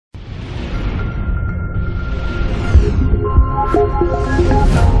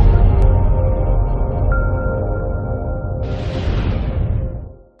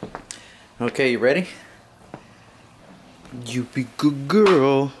Okay, you ready? You be good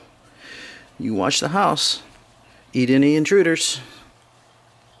girl. You watch the house. Eat any intruders.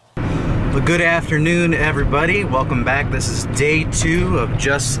 Well, good afternoon, everybody. Welcome back. This is day 2 of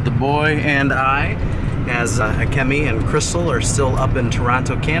Just the Boy and I, as Akemi and Crystal are still up in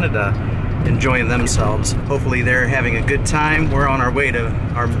Toronto, Canada, enjoying themselves. Hopefully they're having a good time. We're on our way to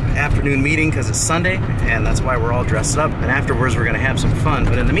our afternoon meeting because it's Sunday, and that's why we're all dressed up. And afterwards we're going to have some fun.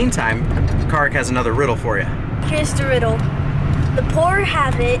 But in the meantime, Karrick has another riddle for you. Here's the riddle. The poor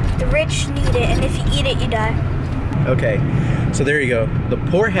have it, the rich need it, and if you eat it, you die. Okay, so there you go. The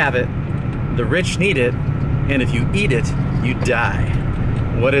poor have it, the rich need it, and if you eat it, you die.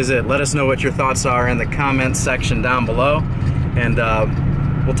 What is it? Let us know what your thoughts are in the comments section down below, and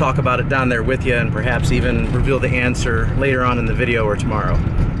we'll talk about it down there with you, and perhaps even reveal the answer later on in the video or tomorrow.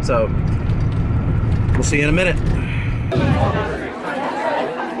 So, we'll see you in a minute.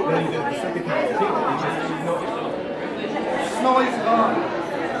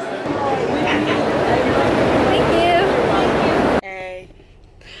 Thank you. Hey.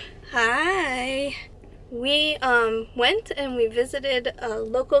 Hi. We went and we visited a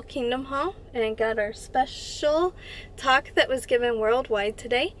local Kingdom Hall and got our special talk that was given worldwide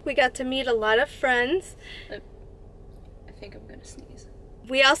today. We got to meet a lot of friends. I think I'm gonna sneeze.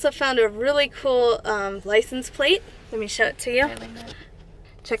 We also found a really cool license plate. Let me show it to you.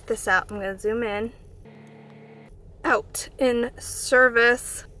 Check this out. I'm gonna zoom in. Out in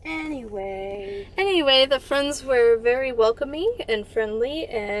service. Anyway, the friends were very welcoming and friendly,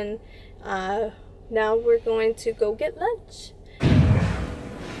 and now we're going to go get lunch.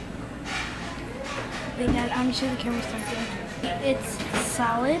 Dad, I'm sure the camera's starting. It's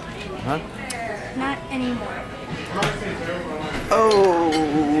solid. Huh? Not anymore. Oh,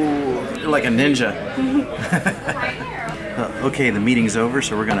 you're like a ninja. Okay, the meeting's over,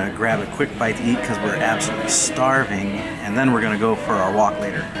 so we're gonna grab a quick bite to eat because we're absolutely starving, and then we're gonna go for our walk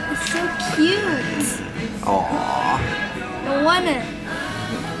later. It's so cute. Aww. I want it.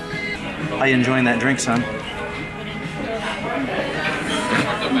 How you enjoying that drink, son?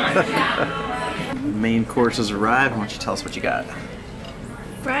 Main course has arrived. Why don't you tell us what you got?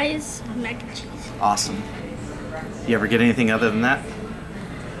 Fries, mac and cheese. Awesome. You ever get anything other than that?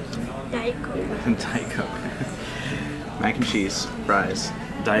 Diet Coke. Diet Coke. Mac and cheese, fries,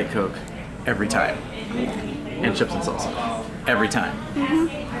 Diet Coke, every time. And chips and salsa, every time.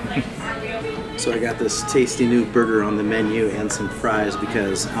 So I got this tasty new burger on the menu and some fries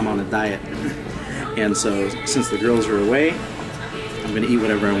because I'm on a diet. And so since the girls are away, I'm gonna eat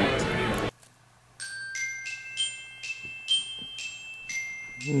whatever I want.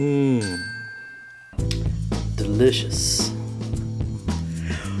 Delicious.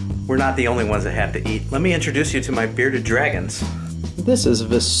 We're not the only ones that have to eat. Let me introduce you to my bearded dragons. This is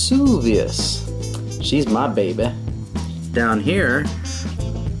Vesuvius. She's my baby. Down here,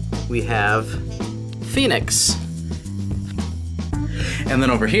 we have Phoenix. And then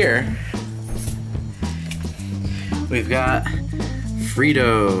over here, we've got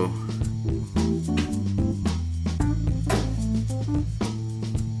Frito.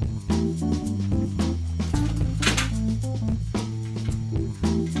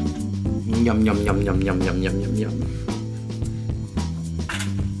 Yum, yum, yum, yum, yum, yum, yum, yum, yum.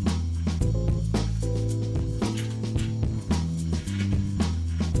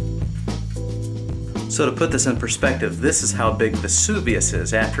 So to put this in perspective, this is how big Vesuvius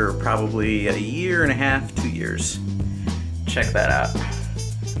is after probably a year and a half, 2 years. Check that out.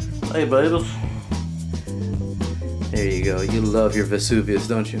 Hey, babies. There you go. You love your Vesuvius,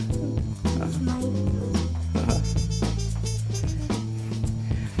 don't you?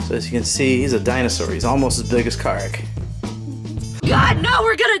 So as you can see, he's a dinosaur. He's almost as big as Karrick. God, no,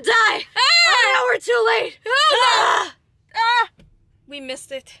 we're gonna die! Ah! Oh, no, we're too late! Ah! Ah! We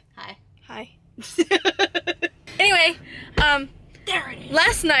missed it. Hi. Hi. Anyway, There it is.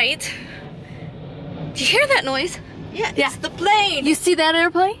 last night, did you hear that noise? Yeah, it's the plane! You see that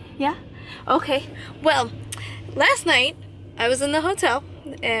airplane? Yeah? Okay. Well, last night, I was in the hotel,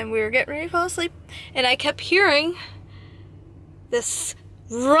 and we were getting ready to fall asleep, and I kept hearing this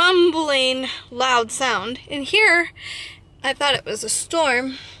rumbling loud sound. And here, I thought it was a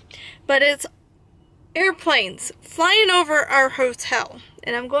storm, but it's airplanes flying over our hotel.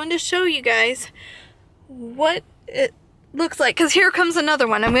 And I'm going to show you guys what it looks like, because here comes another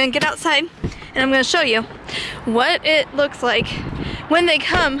one. I'm going to get outside and I'm going to show you what it looks like when they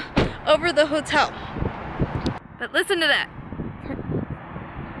come over the hotel. But listen to that.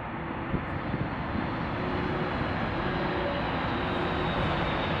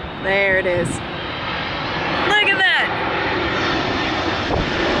 There it is. Look at that.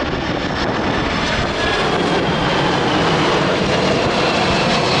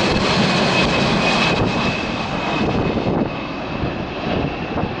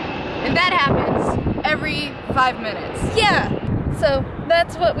 5 minutes. Yeah. So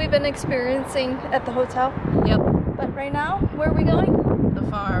that's what we've been experiencing at the hotel. Yep. But right now, where are we going? The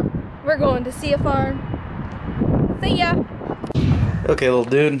farm. We're going to see a farm. See ya. Okay, little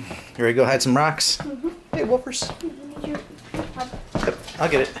dude. You ready to go hide some rocks? Hey, Wolfers. Yep, I'll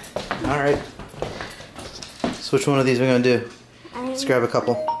get it. Alright. So which one of these are we going to do? Let's grab a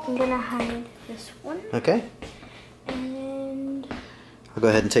couple. I'm going to hide this one. Okay. And... I'll go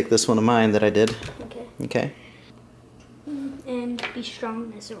ahead and take this one of mine that I did. Okay. Okay. And be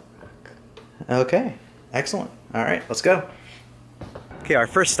strong as a rock. Okay. Excellent. Alright, let's go. Okay, our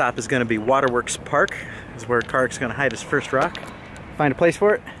first stop is going to be Waterworks Park. This is where Karrick's going to hide his first rock. Find a place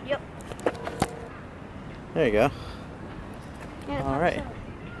for it? Yep. There you go. Yeah, Alright.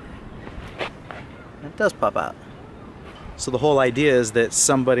 It does pop out. So the whole idea is that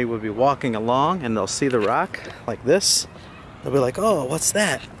somebody would be walking along and they'll see the rock like this. They'll be like, oh, what's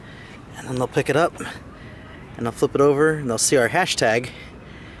that? And then they'll pick it up and they'll flip it over and they'll see our hashtag,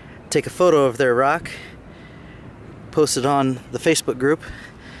 take a photo of their rock, post it on the Facebook group,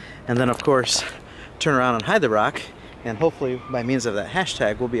 and then of course turn around and hide the rock, and hopefully by means of that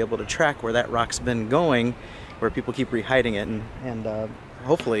hashtag we'll be able to track where that rock's been going, where people keep rehiding it, and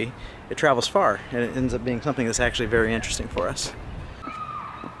hopefully it travels far and it ends up being something that's actually very interesting for us.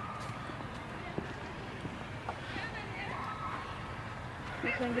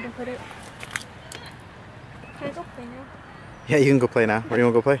 Where am I gonna put it? Can I go play now? Yeah, you can go play now. Where do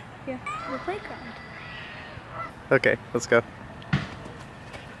you want to go play? Yeah, the playground. Okay, let's go.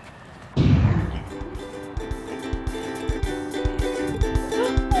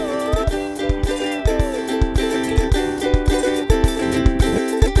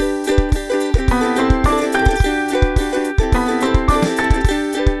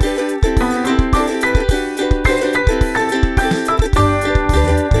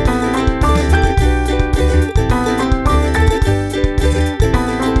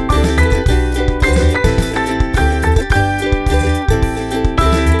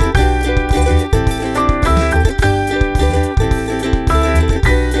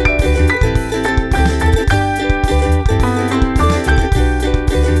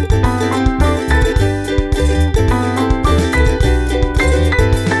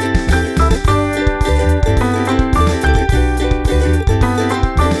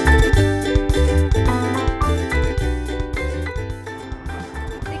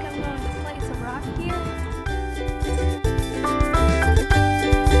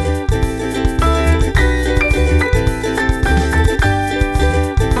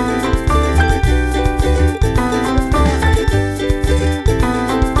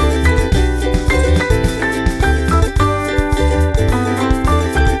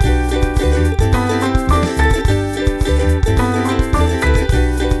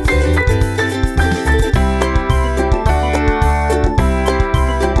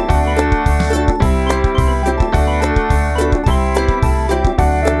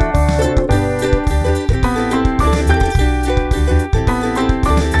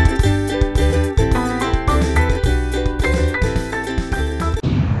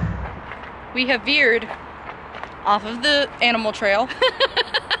 We have veered off of the animal trail.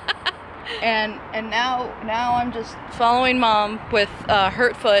 and now I'm just following Mom with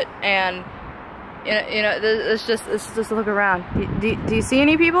hurt foot, and you know let's just look around. Do you see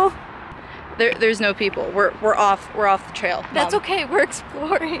any people? There's no people. We're off the trail. That's Mom. okay, we're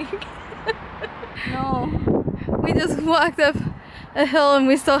exploring. No. We just walked up a hill and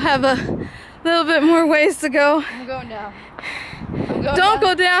we still have a little bit more ways to go. I'm going down. Don't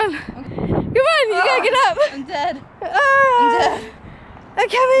go down. Come on, you gotta get up. I'm dead. I'm dead.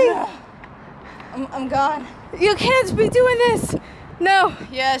 Akemi! No. I'm gone. You can't be doing this. No.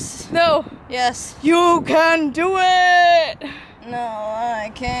 Yes. No. Yes. You can do it. No, I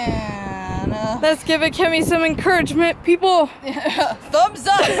can't. Let's give Akemi some encouragement, people. Yeah. Thumbs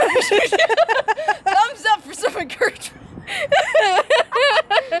up. Thumbs up for some encouragement.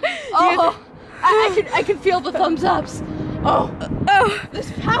 Oh, I can feel the thumbs ups. Oh,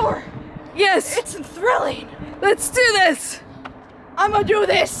 this power. Yes. It's thrilling. Let's do this. I'm gonna do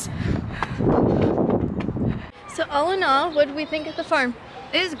this. So all in all, what do we think of the farm?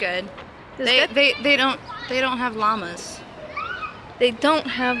 It is good. It's good? They don't have llamas. They don't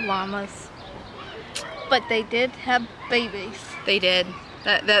have llamas, but they did have babies. They did.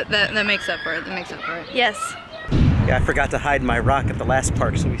 That makes up for it. That makes up for it. Yes. Yeah, I forgot to hide my rock at the last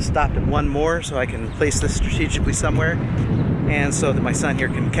park, so we stopped at one more so I can place this strategically somewhere, and so that my son here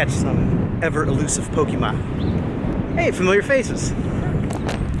can catch some ever elusive Pokemon. Hey, familiar faces.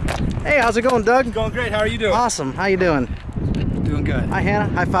 Hey, how's it going, Doug? Going great. How are you doing? Awesome. How you doing? Doing good. Hi, Hannah.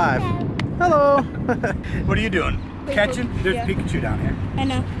 High five. Hello. What are you doing? Catching? There's Pikachu down here. I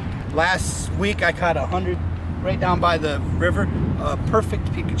know. Last week I caught 100 right down by the river. Perfect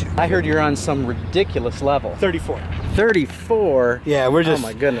Pikachu. I heard you're on some ridiculous level. 34. 34? Yeah, we're just... Oh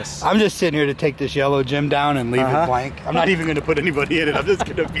my goodness. I'm just sitting here to take this yellow gym down and leave it blank. I'm not even going to put anybody in it. I'm just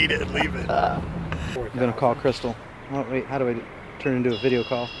going to beat it and leave it. I'm going to call Crystal. Oh wait, how do I turn into a video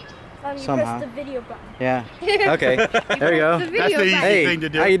call? You Somehow. press the video button. Yeah. Okay. There you go. The That's video the easy Hey, thing to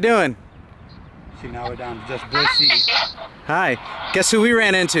do. how you doing? See, now we're down to just Blissy. Hi. Guess who we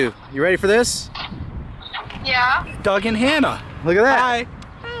ran into? You ready for this? Yeah. Doug and Hannah. Look at that. Hi.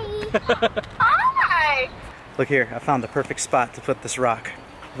 Hi. Look here. I found the perfect spot to put this rock.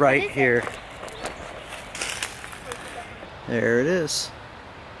 Right here. There it is.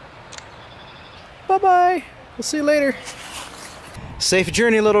 Bye-bye. We'll see you later. Safe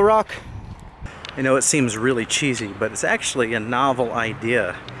journey, little rock. I know it seems really cheesy, but it's actually a novel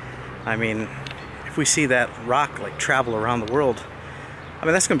idea. I mean, if we see that rock like travel around the world, I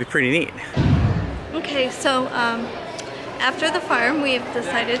mean, that's gonna be pretty neat. Okay, so after the farm, we've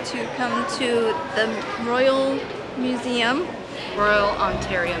decided to come to the Royal Museum. Royal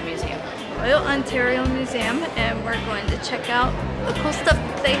Ontario Museum. Royal Ontario Museum, and we're going to check out the cool stuff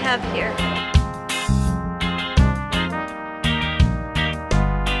that they have here.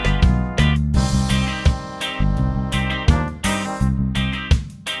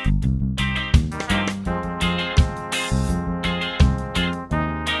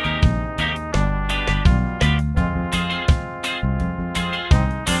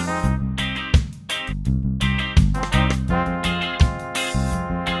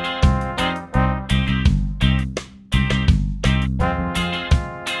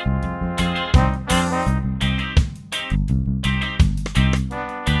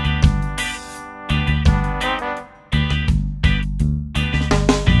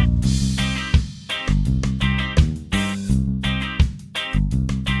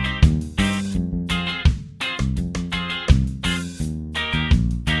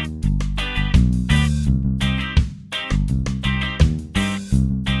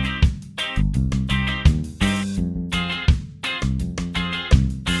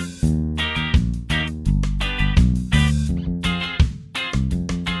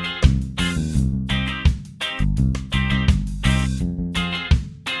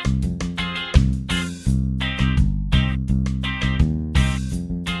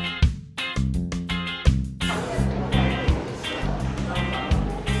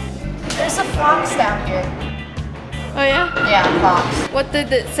 There's a fox down here. Oh yeah? Yeah, fox. What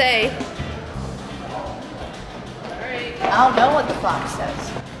did it say? I don't know what the fox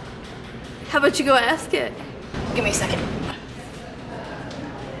says. How about you go ask it? Give me a second.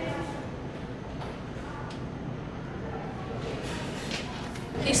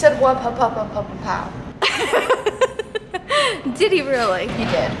 He said what pow. Did he really? He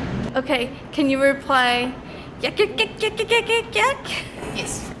did. Okay, can you reply yak yak yak yak yak yak yak yak?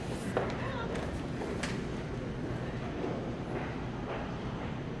 Yes.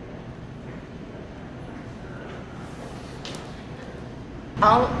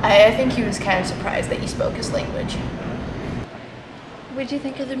 I think he was kind of surprised that you spoke his language. What'd you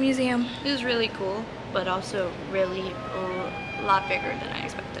think of the museum? It was really cool, but also really a lot bigger than I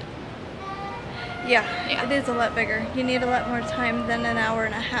expected. Yeah, Yeah. it is a lot bigger. You need a lot more time than an hour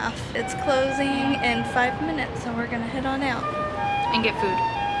and a half. It's closing in 5 minutes, so we're gonna head on out. And get food.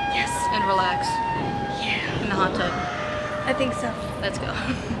 Yes. And relax. Yeah. In the hot tub. I think so. Let's go. 3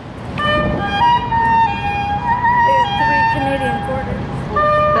 Canadian quarters.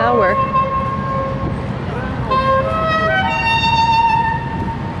 That'll work.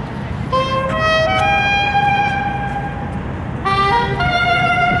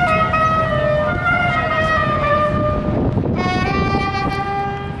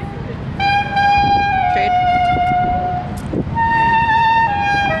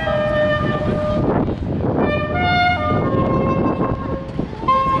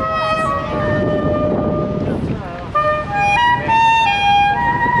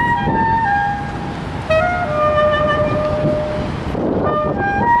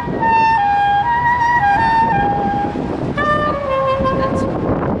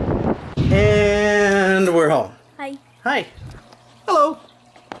 And we're home. Hi. Hi. Hello.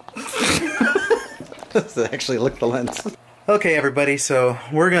 Actually, look the lens. Okay, everybody, so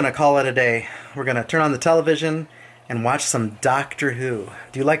we're gonna call it a day. We're gonna turn on the television and watch some Doctor Who.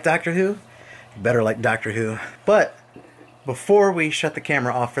 Do you like Doctor Who? You better like Doctor Who. But before we shut the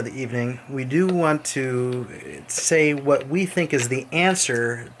camera off for the evening, we do want to say what we think is the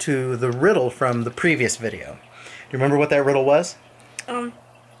answer to the riddle from the previous video. Do you remember what that riddle was?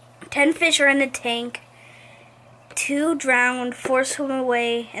 10 fish are in the tank. 2 drowned, 4 swim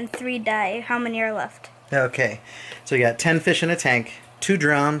away, and 3 die. How many are left? Okay, so you got 10 fish in a tank, 2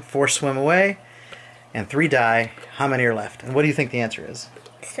 drown, 4 swim away, and 3 die. How many are left? And what do you think the answer is?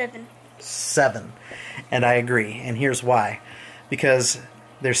 7. 7. And I agree, and here's why. Because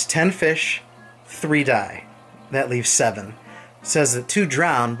there's 10 fish, 3 die. That leaves 7. It says that 2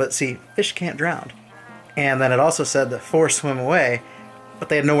 drown, but see, fish can't drown. And then it also said that 4 swim away, but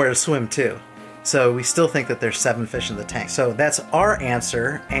they had nowhere to swim to. So we still think that there's 7 fish in the tank. So that's our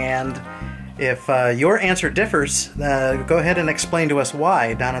answer, and if your answer differs, go ahead and explain to us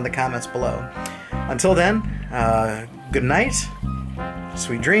why down in the comments below. Until then, good night,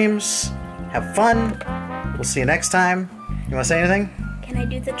 sweet dreams, have fun, we'll see you next time. You want to say anything? Can I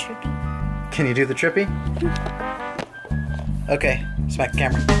do the trippy? Can you do the trippy? Okay, smack the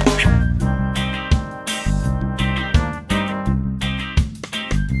camera.